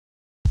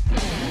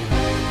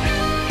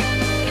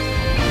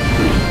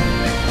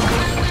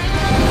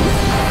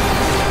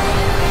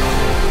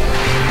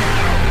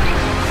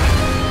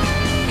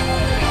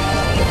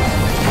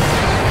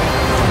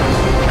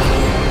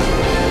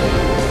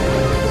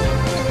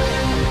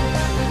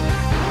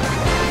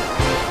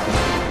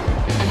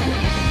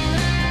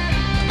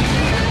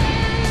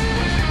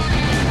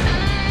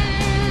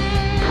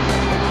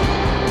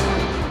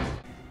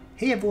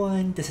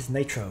everyone, this is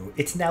Nitro.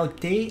 It's now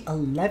day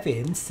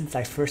 11 since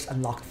I first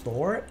unlocked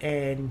Thor,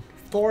 and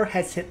Thor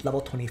has hit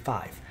level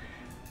 25.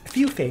 A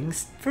few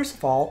things. First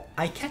of all,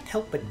 I can't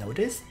help but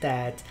notice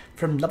that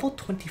from level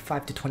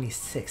 25 to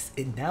 26,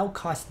 it now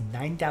costs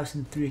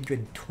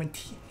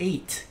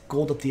 9,328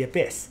 Gold of the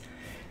Abyss.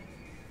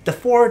 The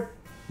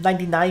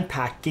 499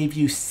 pack gave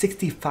you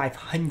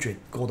 6,500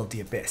 Gold of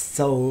the Abyss,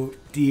 so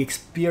the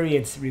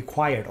experience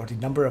required, or the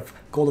number of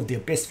Gold of the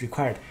Abyss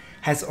required,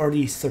 has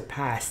already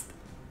surpassed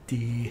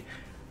the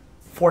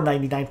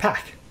 499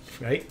 pack,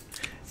 right?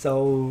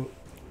 So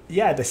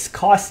yeah, this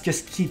cost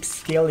just keeps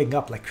scaling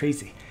up like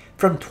crazy.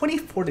 From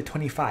 24 to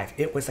 25,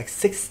 it was like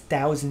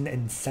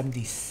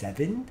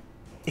 6,077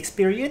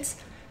 experience,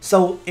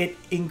 so it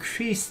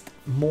increased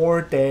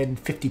more than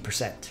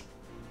 50%.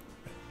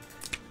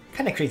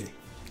 Kind of crazy.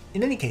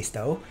 In any case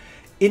though,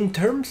 in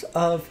terms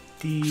of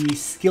the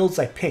skills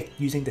I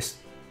picked using the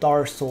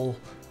Star Soul,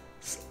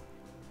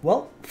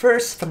 well,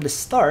 first from the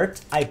start,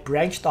 I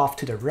branched off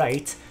to the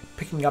right,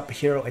 picking up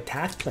hero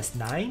attack plus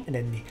 9 and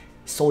then the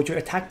soldier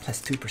attack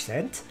plus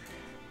 2%.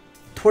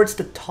 Towards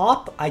the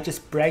top, I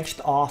just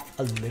branched off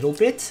a little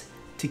bit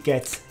to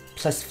get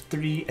plus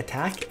 3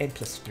 attack and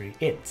plus 3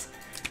 int.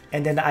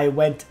 And then I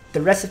went,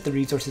 the rest of the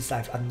resources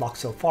I've unlocked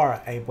so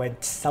far, I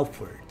went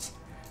southwards.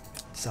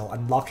 So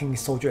unlocking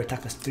soldier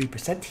attack plus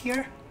 3%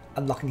 here,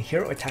 unlocking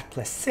hero attack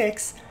plus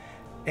 6,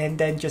 and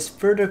then just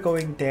further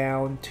going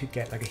down to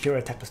get like a hero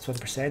attack plus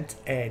 1%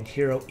 and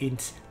hero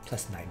int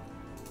plus 9.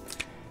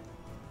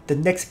 The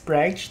next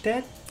branch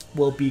then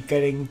will be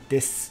getting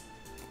this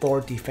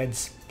Thor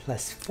defense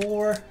plus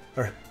 4,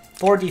 or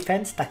Thor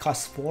defense that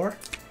costs 4,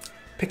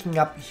 picking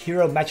up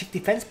hero magic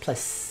defense plus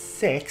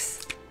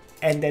 6,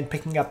 and then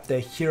picking up the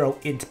hero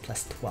int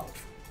plus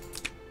 12.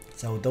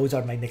 So those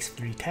are my next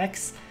 3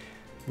 techs,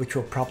 which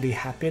will probably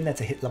happen as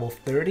I hit level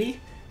 30,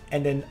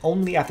 and then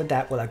only after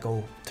that will I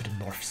go to the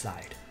north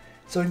side.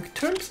 So in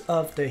terms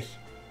of the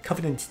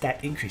Covenant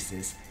stat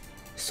increases,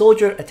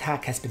 soldier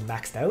attack has been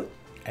maxed out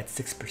at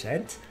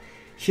 6%,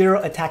 hero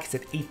attack is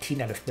at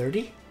 18 out of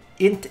 30,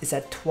 int is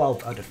at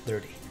 12 out of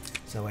 30.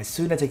 So as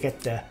soon as I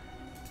get the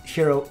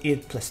hero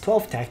int plus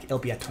 12 tech, it'll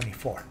be at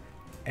 24.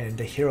 And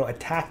the hero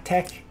attack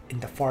tech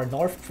in the far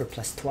north for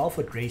plus 12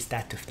 would raise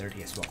that to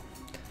 30 as well.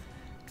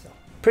 So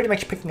pretty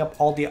much picking up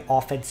all the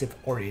offensive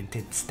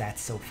oriented stats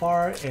so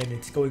far, and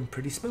it's going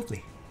pretty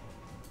smoothly.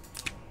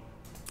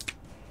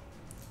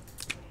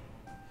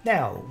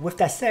 Now, with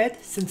that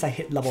said, since I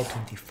hit level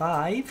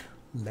 25,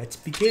 let's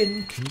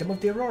begin Kingdom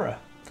of the Aurora.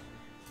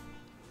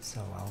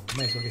 So I'll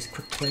might as well just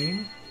quick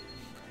claim.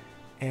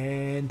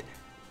 And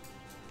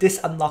this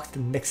unlocks the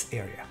next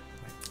area.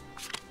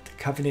 The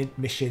Covenant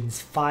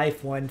missions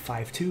 5-1,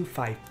 5-2,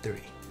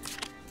 5-3.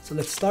 So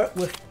let's start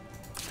with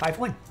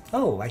 5-1.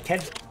 Oh, I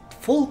can't.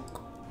 Full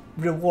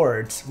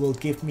rewards will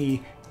give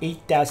me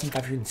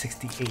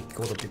 8,568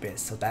 Gold of the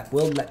Abyss, so that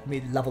will let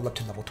me level up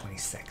to level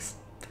 26.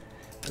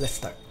 Let's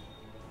start.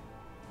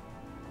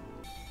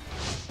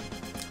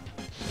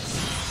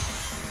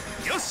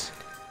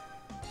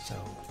 So,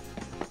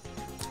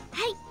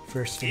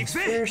 first things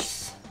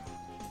first.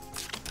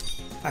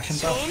 Action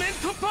buff.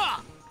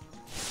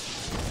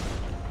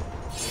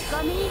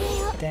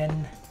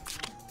 Then,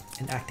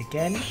 and act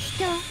again.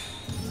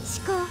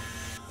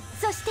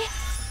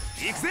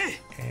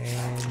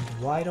 And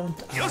why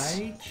don't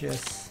I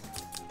just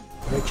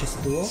Righteous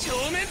Duel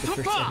the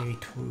first enemy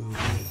to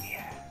me?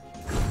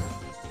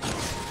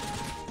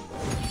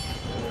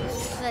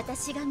 And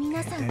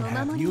then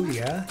have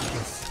Yulia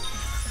just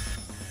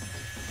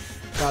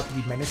grab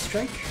the Menace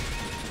Strike,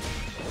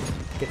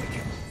 get the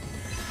kill.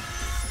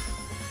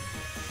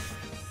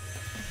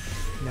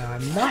 Now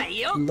I'm not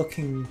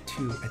looking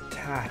to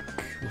attack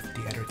with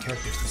the other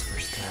characters this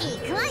first time,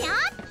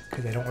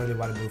 because I don't really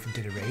want to move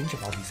into the range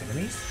of all these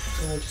enemies,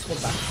 so we'll just go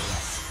back to the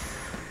rest.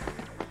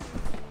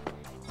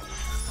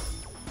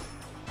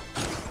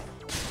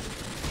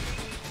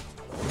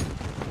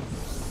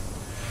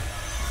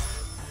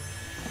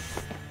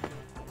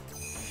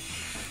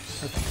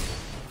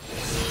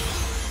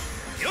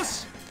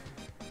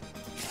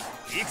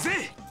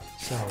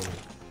 So,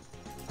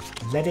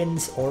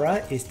 Ledin's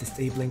aura is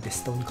disabling the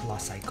Stone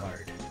Colossi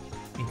guard,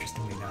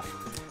 interestingly enough.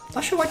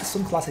 Not sure why the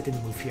Stone Colossi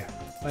didn't move here,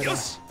 but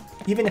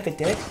even if it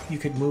did, you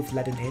could move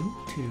Ledin in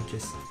to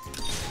just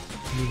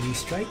melee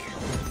strike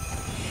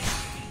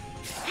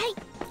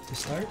to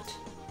start.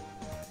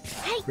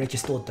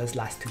 Righteous Duel does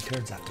last 2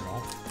 turns after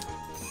all.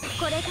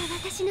 I'm going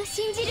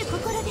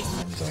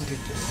to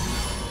just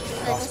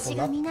crossbow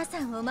up.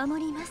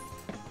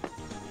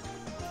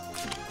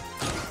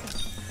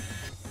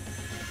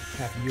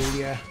 Have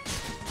Yulia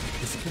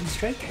Discipline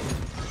Strike,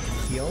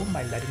 heal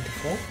my Ledin to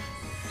full.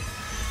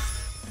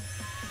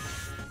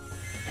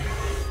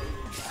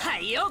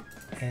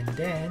 And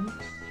then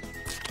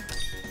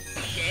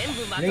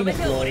Rain of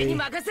Glory.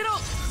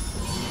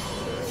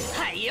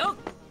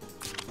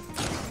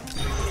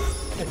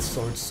 That's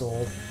Sword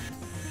Soul.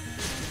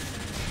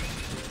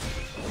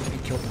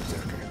 And kill the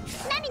Berserker.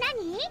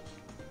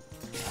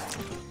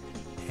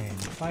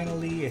 And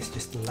finally, it's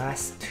just the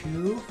last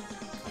 2.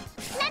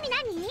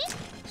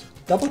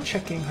 double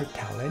checking her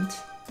talent.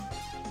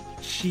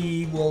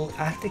 She will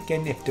act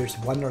again if there's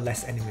one or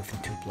less enemy within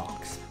 2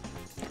 blocks.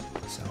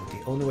 So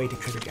the only way to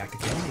trigger the act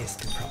again is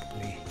to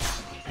probably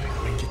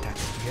range attack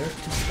here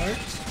to start.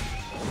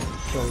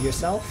 Kill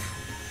yourself.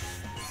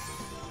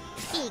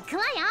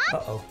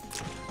 Uh-oh.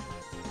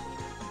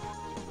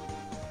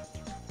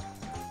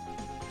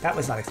 That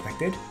was not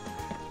expected.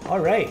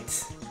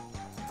 Alright.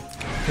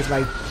 Because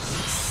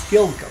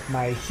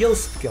my heal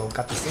skill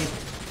got disabled.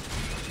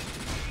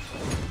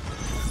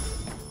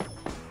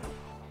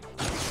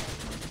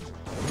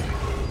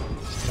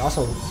 And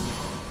also,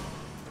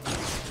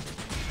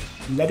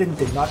 Ledin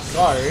did not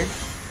guard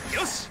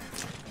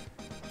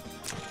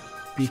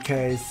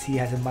because he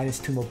has a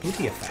 -2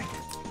 mobility effect.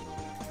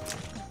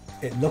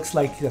 It looks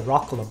like the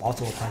Rock Golem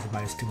also applies a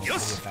 -2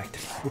 mobility effect.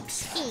 Oops.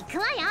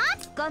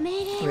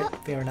 Right,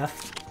 fair enough.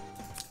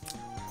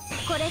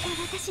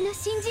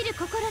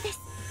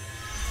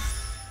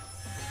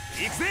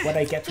 What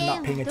I get for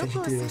not paying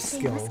attention to those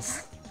skills.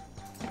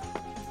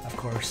 Of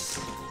course,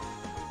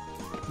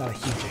 not a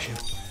huge issue.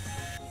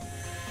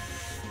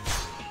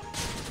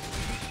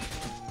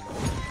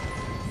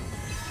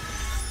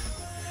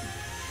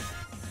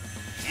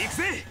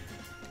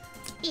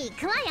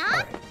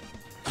 Right.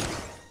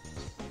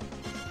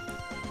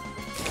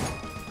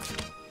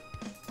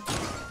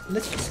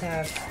 Let's just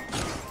have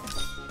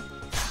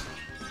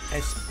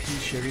SP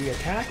Shuri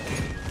attack,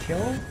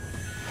 kill,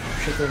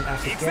 trigger an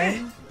act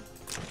again,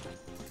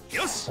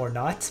 or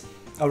not.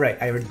 Oh right,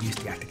 I already used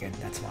the act again,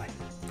 that's why.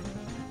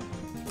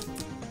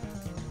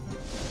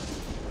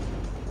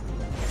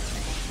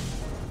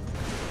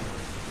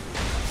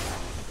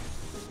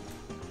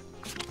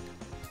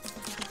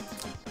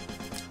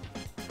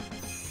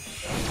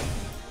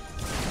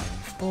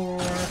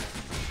 Thor,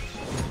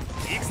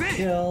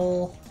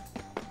 kill,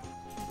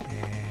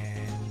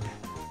 and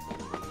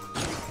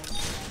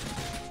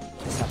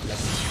let's have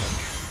less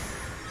strike.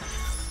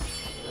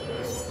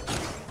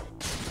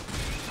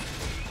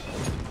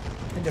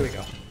 And there we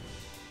go.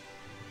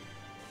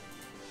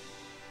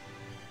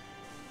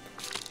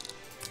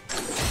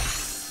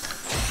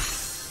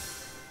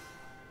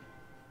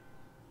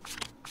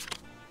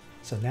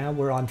 So now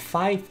we're on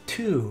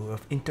 5-2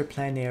 of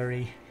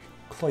Interplanetary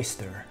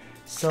Cloister.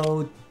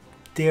 So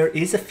there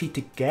is a feat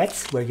to get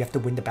where you have to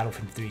win the battle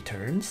from 3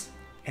 turns,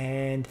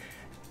 and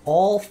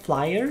all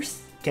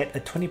flyers get a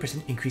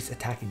 20% increased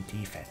attack and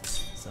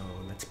defense. So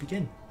let's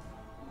begin.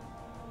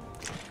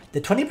 The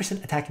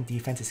 20% attack and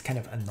defense is kind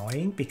of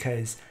annoying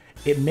because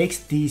it makes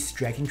these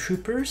Dragon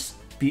Troopers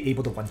be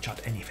able to one-shot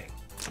anything,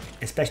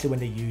 especially when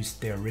they use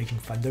their Raging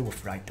Thunder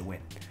with Ride the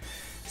Wind.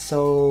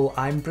 So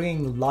I'm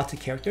bringing lots of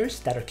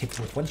characters that are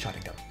capable of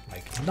one-shotting them,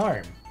 like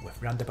Narm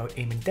with Roundabout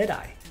Aim and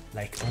Deadeye,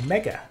 like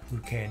Omega, who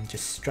can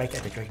just strike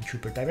at the Dragon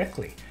Trooper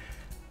directly.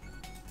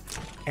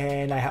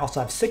 And I also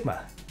have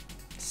Sigma.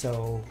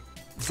 So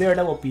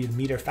Zerda will be the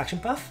Meteor faction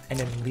buff, and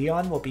then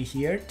Leon will be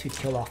here to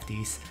kill off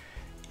these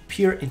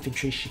pure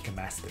infantry Sheikah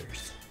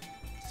Masters.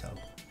 So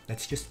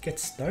let's just get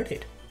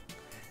started.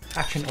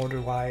 Action order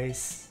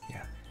wise,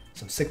 yeah.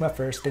 So Sigma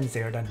first, then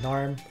Zerda,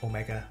 Narm,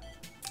 Omega.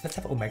 Let's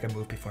have Omega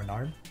move before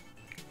Narm.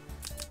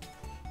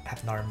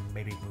 Have Narm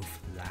maybe move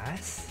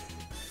last.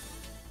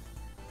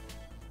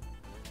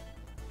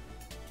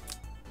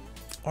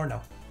 Or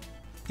no.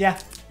 Yeah,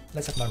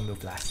 let's have Narm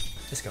move last.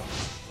 Let's go.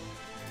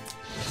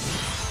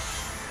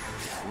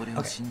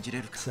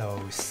 Okay,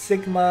 so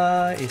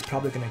Sigma is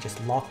probably gonna just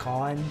lock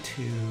on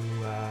to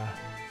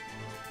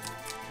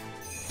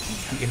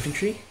the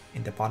infantry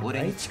in the bottom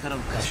right.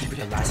 That should be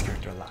the last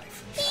character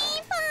alive.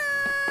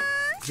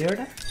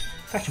 Zerda?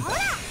 Faction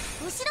buff.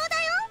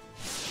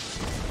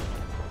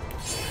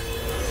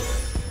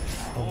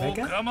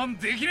 Omega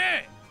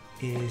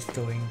is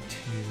going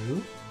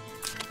to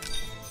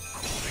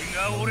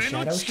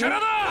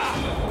shadow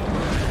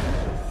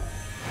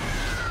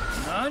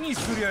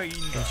here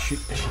and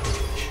shoot the Sheikah.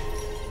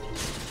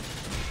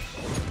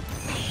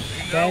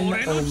 Then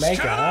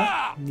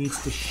Omega needs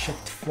to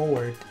shift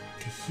forward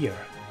to here.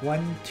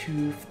 1,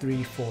 2,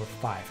 3, 4,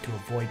 5 to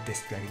avoid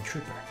this Dragon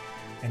Trooper.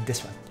 And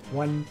this one.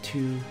 1,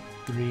 2,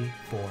 3,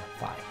 4,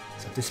 5.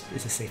 So this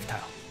is a safe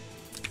tile.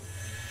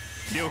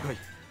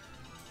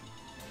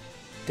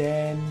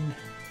 Then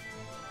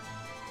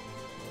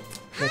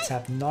let's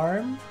have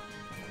Narm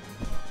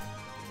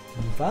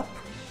move up.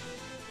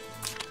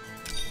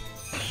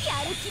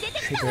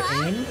 Trigger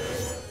aim.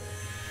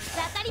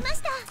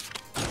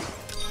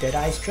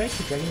 Deadeye strike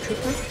the Dragon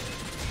Trooper.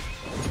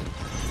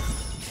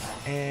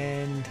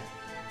 And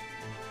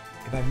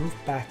if I move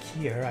back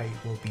here, I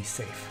will be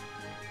safe.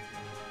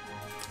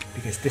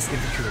 Because this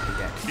infantry will be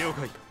dead.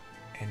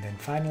 And then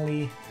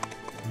finally,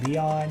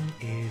 Leon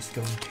is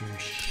going to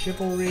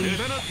Chivalry.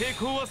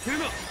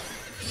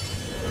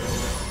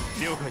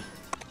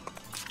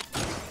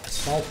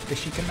 Assault the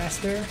Sheikah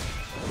Master.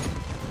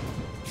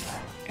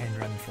 And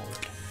run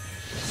forward.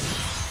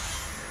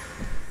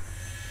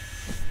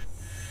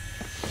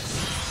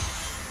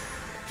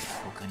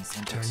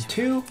 Turn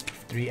 2,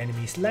 3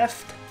 enemies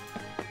left.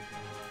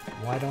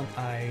 Why don't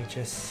I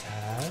just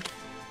have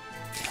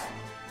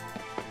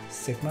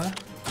Sigma.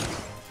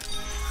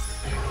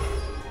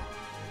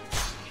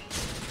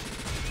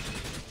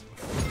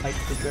 Fight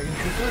the Dragon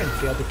Trooper and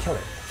fail to kill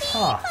it.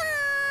 Huh.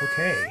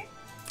 Okay.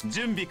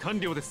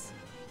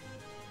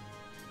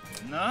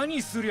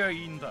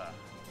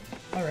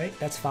 Alright,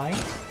 that's fine.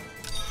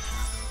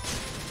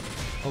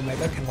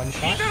 Omega can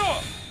one-shot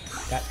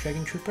that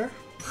Dragon Trooper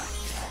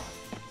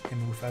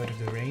and move out of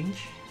the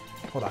range.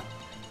 Hold on.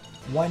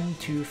 1,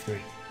 2,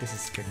 3. This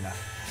is good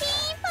enough.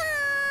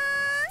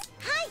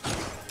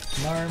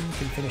 Narm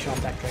can finish off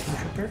that Dragon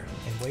Trooper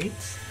and wait.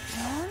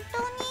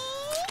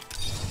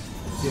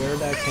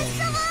 Aurora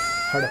can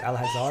part of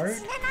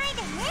Alhazard.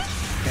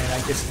 And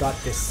I just got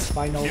this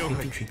final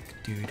infantry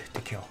dude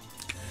to kill.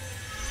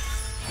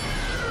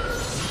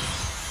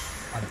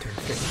 On turn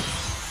 3.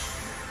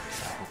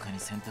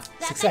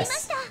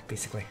 Success,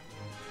 basically.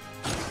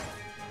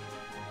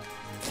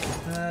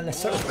 Let's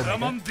start with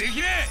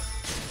Omega.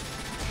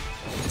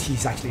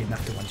 He's actually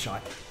enough to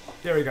one-shot.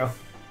 There we go.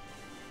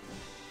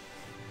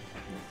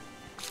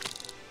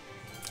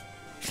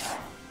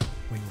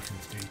 Win within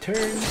 3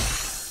 turns.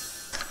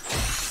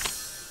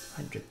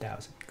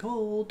 100,000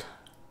 gold.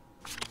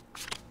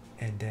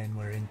 And then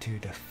we're into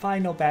the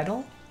final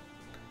battle.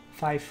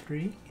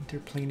 5-3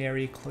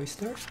 Interplanetary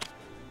Cloister.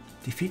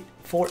 Defeat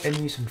 4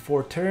 enemies in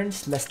 4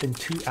 turns. Less than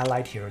 2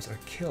 allied heroes are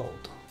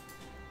killed.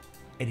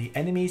 Any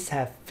enemies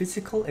have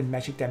physical and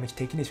magic damage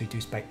taken is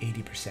reduced by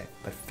 80%,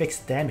 but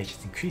fixed damage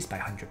is increased by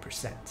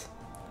 100%.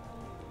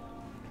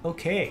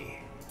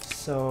 Okay,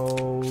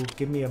 so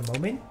give me a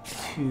moment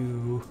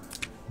to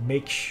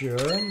make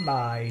sure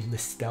my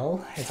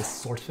Listel has a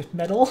Swordsmith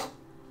medal,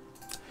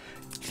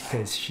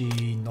 because she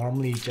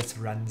normally just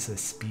runs a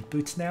speed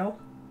boots now.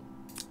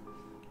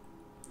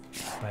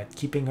 But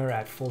keeping her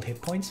at full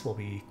hit points will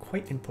be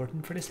quite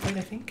important for this fight,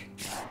 I think.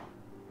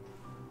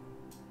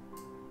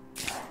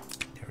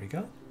 There we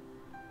go.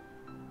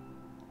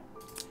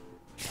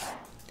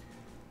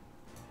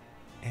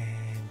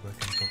 And we're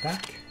gonna go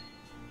back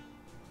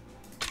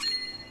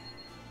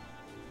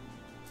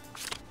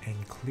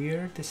and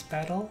clear this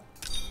battle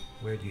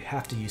where you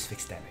have to use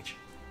fixed damage.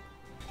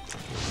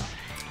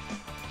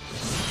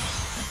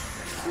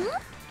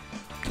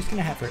 Just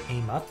gonna have her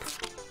aim up.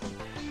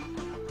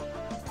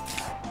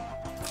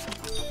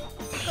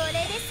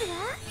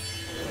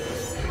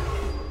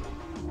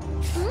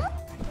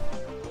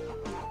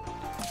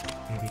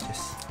 Maybe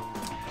just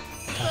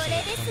toss it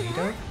up from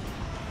leader.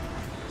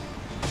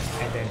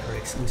 And then her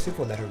exclusive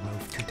will let her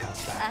move 2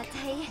 tiles back.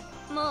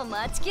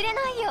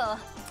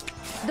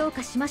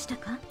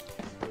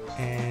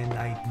 And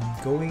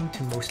I'm going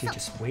to mostly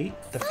just wait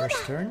the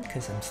first turn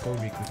because I'm still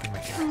regrouping my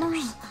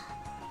characters.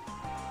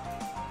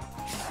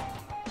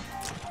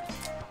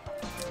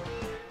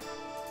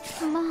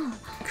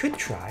 Could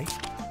try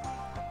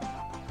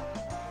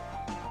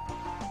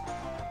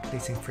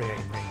placing Freya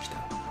in range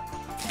though.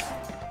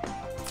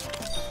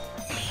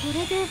 I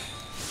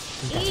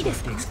think that's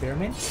worth the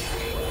experiment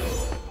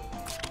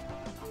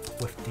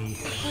with the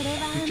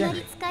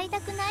regenerate.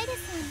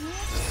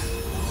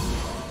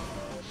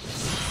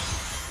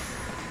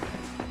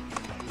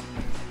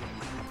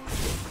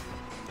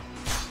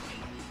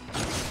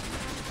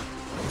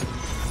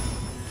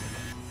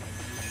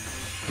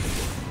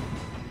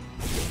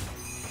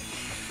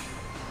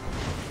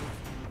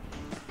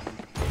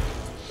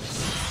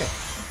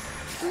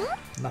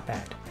 Not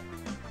bad.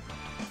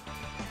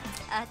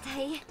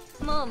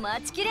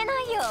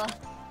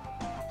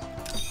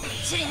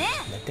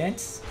 Let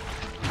dance.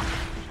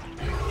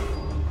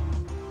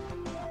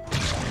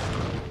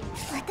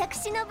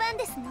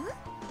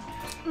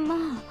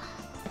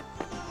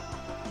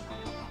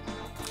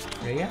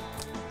 Freya?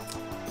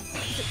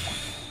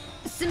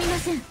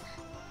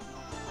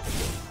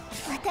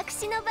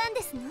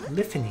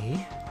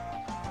 Liffany?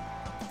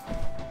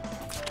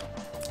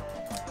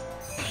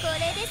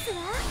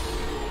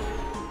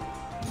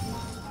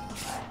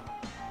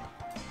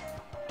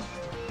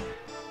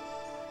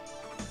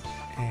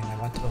 And I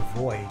want to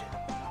avoid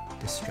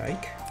the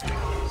strike,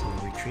 so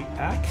we'll retreat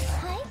back.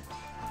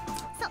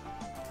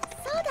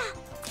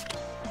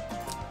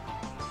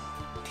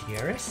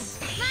 Tiaris.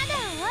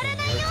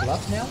 And we're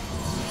up now.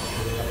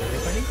 Pulling up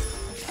everybody.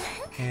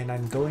 And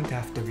I'm going to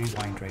have to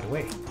rewind right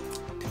away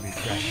to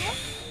refresh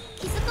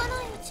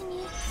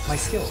my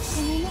skills.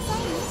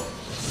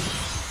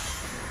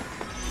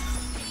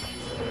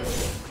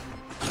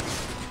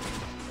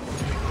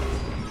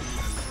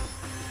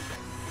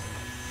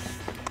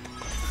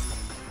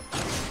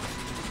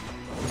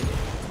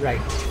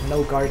 Right,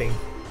 no guarding.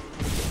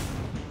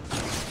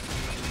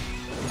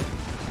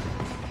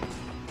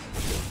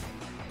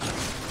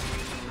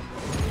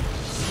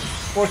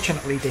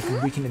 Fortunately, they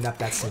can weaken enough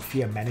that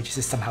Sophia manages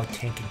to somehow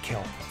tank and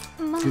kill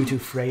due to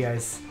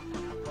Freya's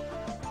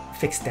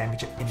fixed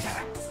damage and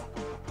impacts.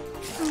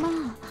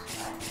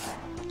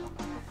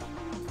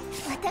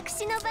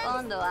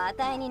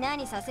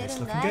 It's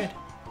looking good.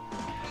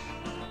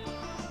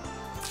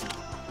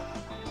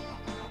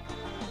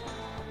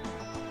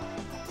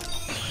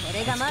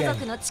 Again,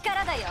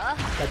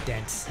 let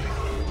dance.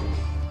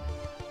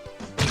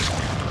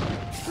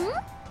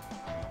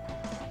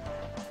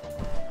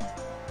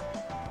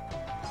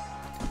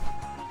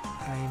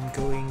 I'm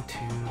going to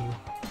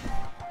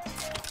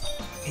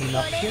aim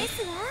up here.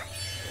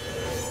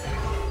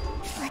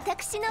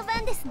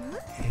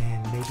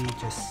 And maybe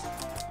just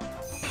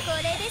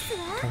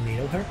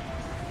tornado her.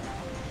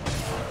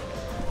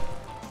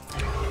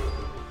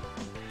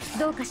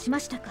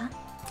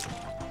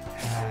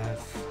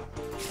 Have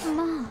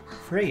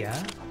Freya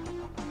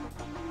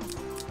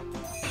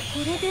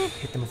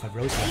hit them with a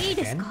rose slash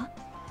again.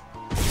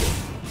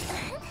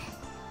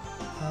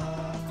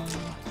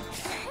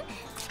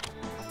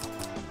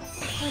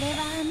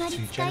 To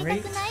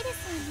generate.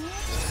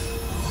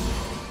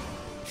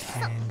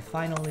 And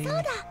finally,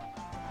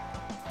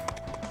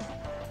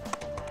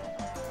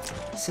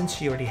 since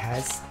she already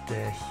has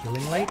the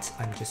healing light,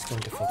 I'm just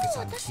going to focus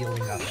on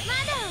healing up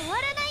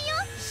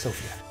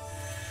Sophia.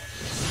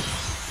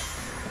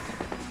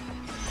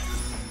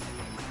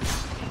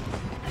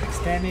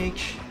 Fixed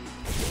damage.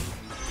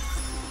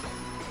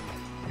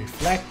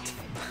 Reflect.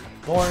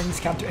 Thorns,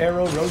 counter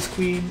arrow, Rose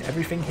Queen,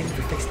 everything hitting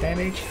for fixed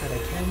damage that I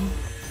can.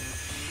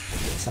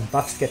 Some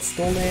buffs get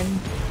stolen.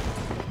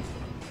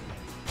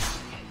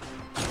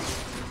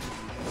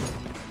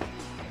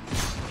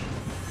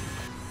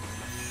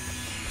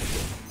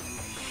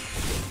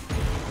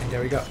 And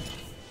there we go.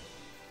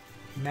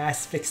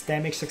 Mass fixed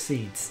damage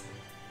succeeds.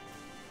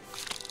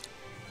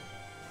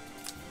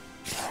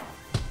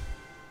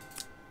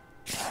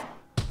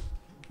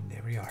 And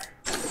there we are.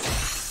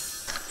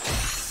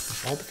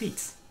 With all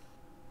defeats.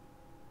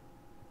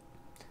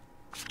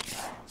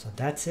 So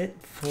that's it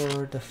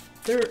for the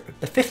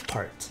fifth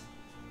part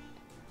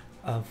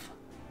of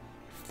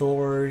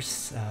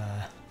Thor's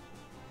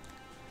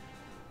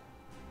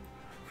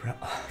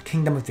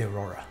Kingdom of the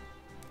Aurora.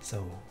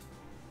 So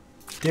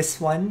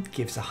this one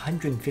gives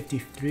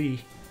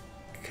 153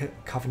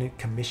 Covenant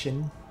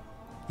Commission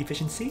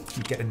efficiency.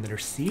 You get another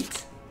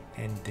seat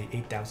and the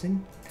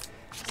 8,000.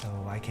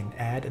 So I can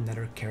add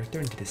another character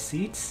into the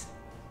seats.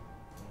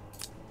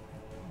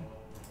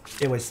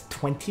 It was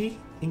 20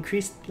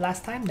 increased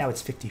last time, now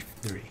it's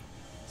 53.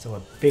 So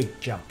a big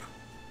jump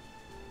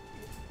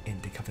in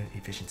the Covenant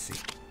efficiency.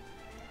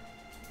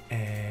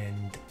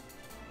 And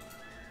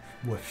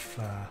with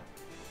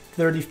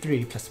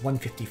 33 plus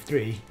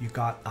 153, you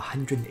got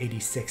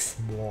 186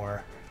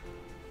 more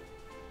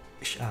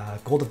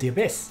Gold of the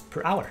Abyss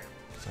per hour.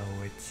 So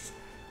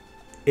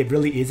it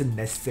really is a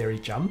necessary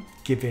jump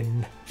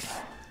given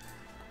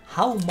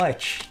how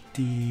much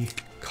the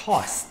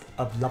cost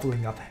of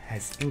leveling up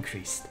has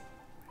increased.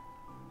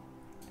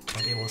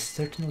 But it will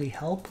certainly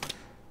help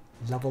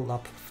level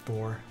up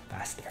Thor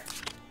faster.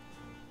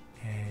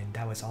 And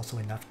that was also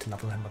enough to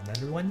level him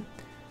another one.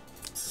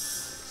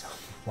 So,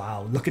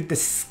 wow, look at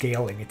this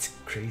scaling, it's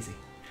crazy.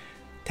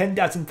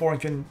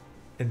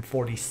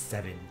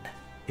 10,447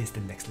 is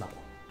the next level.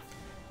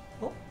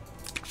 Oh,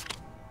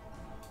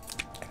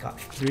 I got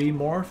 3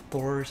 more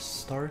Thor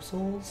Star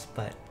Souls,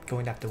 but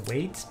going to have to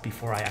wait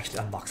before I actually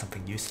unlock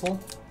something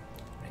useful.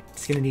 Right,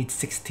 it's gonna need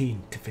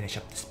 16 to finish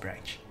up this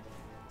branch.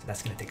 So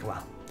that's gonna take a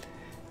while.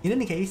 In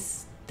any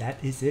case,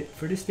 that is it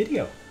for this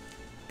video.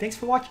 Thanks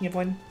for watching,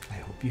 everyone. I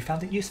hope you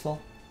found it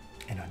useful.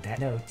 And on that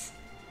note,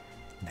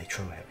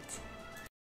 Nitro out.